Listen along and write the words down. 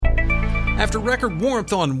After record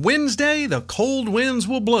warmth on Wednesday, the cold winds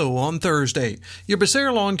will blow on Thursday. Your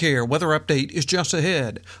Becerra Lawncare weather update is just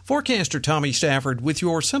ahead. Forecaster Tommy Stafford with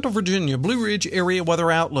your Central Virginia Blue Ridge area weather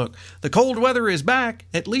outlook. The cold weather is back,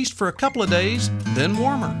 at least for a couple of days, then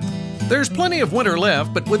warmer. There's plenty of winter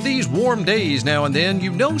left, but with these warm days now and then,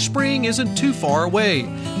 you know spring isn't too far away.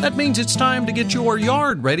 That means it's time to get your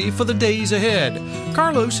yard ready for the days ahead.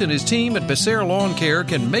 Carlos and his team at Becerra Lawncare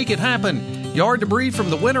can make it happen. Yard debris from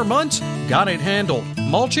the winter months? Got it handled.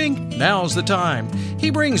 Mulching? Now's the time. He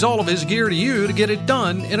brings all of his gear to you to get it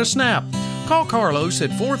done in a snap. Call Carlos at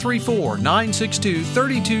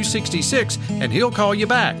 434-962-3266 and he'll call you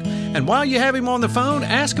back. And while you have him on the phone,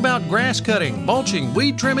 ask about grass cutting, mulching,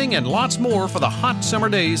 weed trimming, and lots more for the hot summer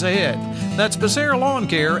days ahead. That's Becerra Lawn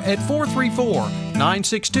Care at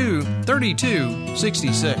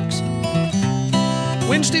 434-962-3266.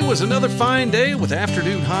 Wednesday was another fine day with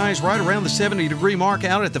afternoon highs right around the 70-degree mark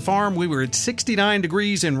out at the farm. We were at 69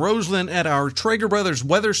 degrees in Roseland at our Traeger Brothers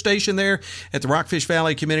weather station there at the Rockfish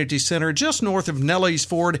Valley Community Center just north of Nelly's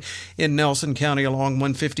Ford in Nelson County along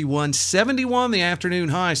 151. 71 the afternoon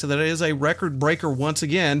high, so that is a record breaker once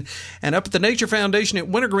again. And up at the Nature Foundation at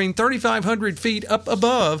Wintergreen, 3,500 feet up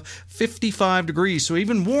above 55 degrees. So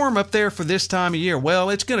even warm up there for this time of year. Well,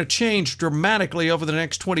 it's going to change dramatically over the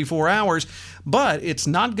next 24 hours. But it's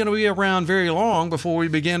not going to be around very long before we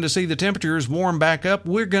begin to see the temperatures warm back up.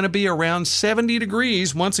 We're going to be around 70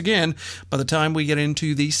 degrees once again by the time we get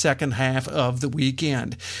into the second half of the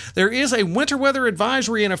weekend. There is a winter weather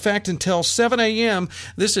advisory in effect until 7 a.m.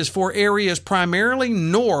 This is for areas primarily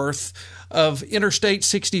north of Interstate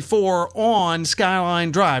 64 on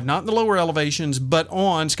Skyline Drive, not in the lower elevations, but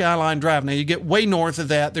on Skyline Drive. Now, you get way north of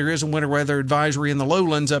that, there is a winter weather advisory in the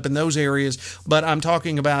lowlands up in those areas, but I'm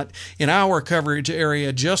talking about in our coverage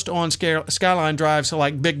area just on Skyline Drive, so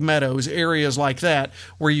like Big Meadows, areas like that,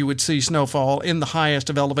 where you would see snowfall in the highest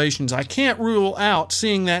of elevations. I can't rule out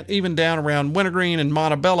seeing that even down around Wintergreen and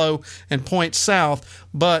Montebello and Point South,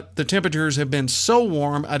 but the temperatures have been so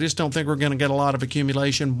warm, I just don't think we're going to get a lot of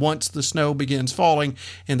accumulation once the snow begins falling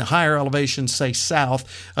in the higher elevations, say south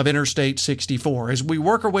of Interstate 64. As we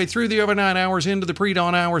work our way through the overnight hours into the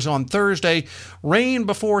pre-dawn hours on Thursday, rain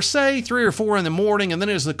before, say, 3 or 4 in the morning, and then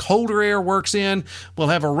as the colder air works in, we'll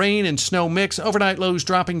have a rain and snow mix. Overnight lows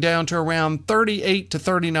dropping down to around 38 to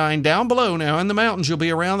 39. Down below now in the mountains, you'll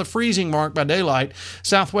be around the freezing mark by daylight.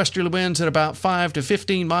 Southwesterly winds at about 5 to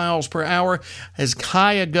 15 miles per hour, as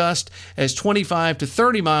high a gust as 25 to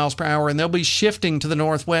 30 miles per hour, and they'll be shifting to the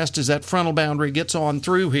northwest as that frontal boundary gets on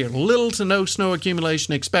through here. Little to no snow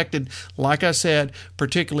accumulation expected, like I said,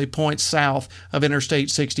 particularly points south of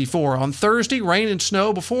Interstate 64. On Thursday, rain and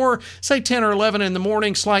snow before, say, 10 or 11 in the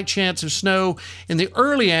morning. Slight chance of snow in the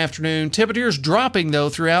early afternoon. Temperatures dropping, though,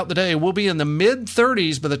 throughout the day. We'll be in the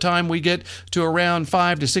mid-30s by the time we get to around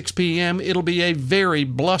 5 to 6 p.m. It'll be a very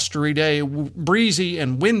blustery day, breezy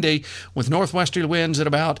and windy, with northwesterly winds at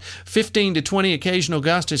about 15 to 20, occasional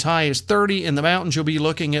gust as high as 30. In the mountains, you'll be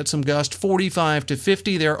looking at some gusts 45 to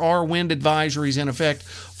 50. There are wind advisories in effect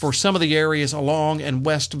for some of the areas along and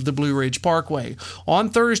west of the Blue Ridge Parkway. On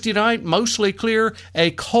Thursday night, mostly clear, a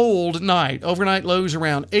cold night. Overnight lows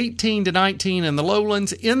around 18 to 19 in the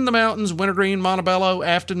lowlands. In the mountains, Wintergreen, Montebello,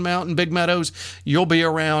 Afton Mountain, Big Meadows, you'll be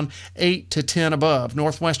around 8 to 10 above.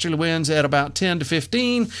 Northwesterly winds at about 10 to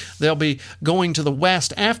 15. They'll be going to the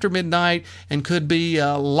west after midnight and could be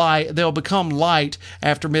light. They'll become light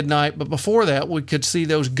after midnight, but before that, we could see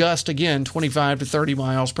those gusts again, 25 to 30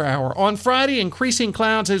 miles per hour. On Friday, increasing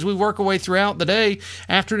clouds as we work our way throughout the day.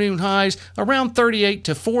 Afternoon highs around 38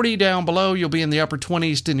 to 40. Down below, you'll be in the upper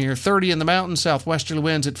 20s to near 30 in the mountains. Southwesterly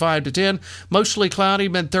winds at 5 to 10. Mostly cloudy,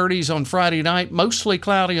 mid-30s on Friday night. Mostly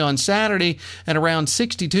cloudy on Saturday and around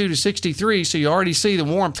 62 to 63. So you already see the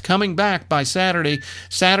warmth coming back by Saturday.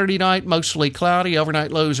 Saturday night, mostly cloudy.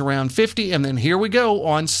 Overnight lows around 50. And then here we go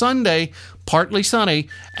on Sunday. Partly sunny,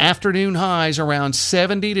 afternoon highs around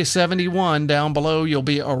 70 to 71. Down below, you'll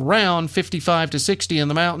be around 55 to 60 in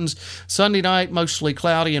the mountains. Sunday night, mostly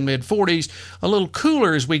cloudy and mid-40s. A little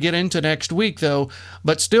cooler as we get into next week, though,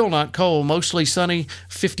 but still not cold. Mostly sunny,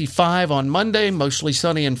 55 on Monday, mostly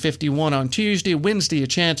sunny and 51 on Tuesday. Wednesday, a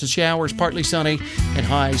chance of showers, partly sunny, and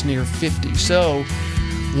highs near 50. So,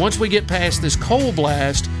 once we get past this cold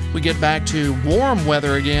blast, we get back to warm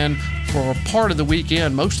weather again for part of the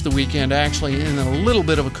weekend, most of the weekend actually, and then a little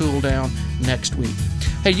bit of a cool down next week.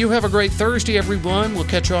 Hey, you have a great Thursday, everyone. We'll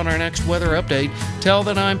catch you on our next weather update. Till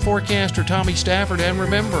then, I'm forecaster Tommy Stafford, and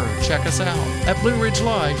remember, check us out at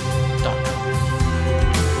BlueRidgeLive.com.